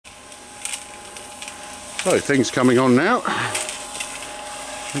So things coming on now. I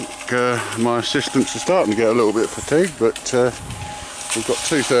think my assistants are starting to get a little bit fatigued, but we've got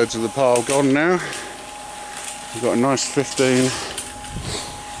 2/3 of the pile gone now. We've got a nice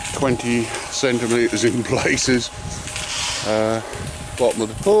 15-20 centimetres in places. Bottom of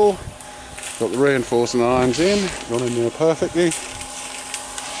the pool, got the reinforcing irons in, gone in there perfectly.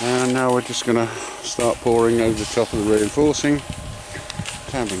 And now we're just going to start pouring over the top of the reinforcing,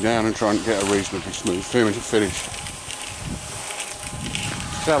 tamping down and trying to get a reasonably smooth finish.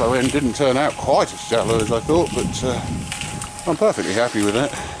 Shallow end didn't turn out quite as shallow as I thought, but I'm perfectly happy with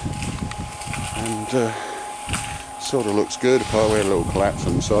that. And sort of looks good, apart we had a little collapse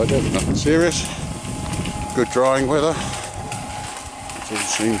on the side there, but nothing serious. Good drying weather. It all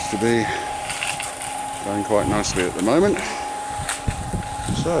seems to be going quite nicely at the moment.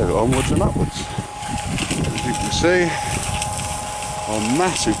 So onwards and upwards. As you can see, our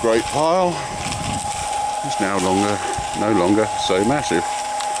massive great pile is now no longer so massive.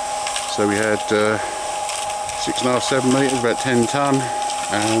 So we had 6.5–7 metres, about 10 tonne,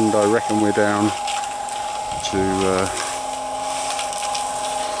 and I reckon we're down to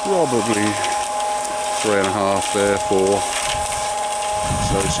probably 3.5 there, 4.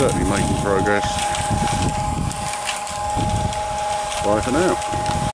 So certainly making progress. Bye for now.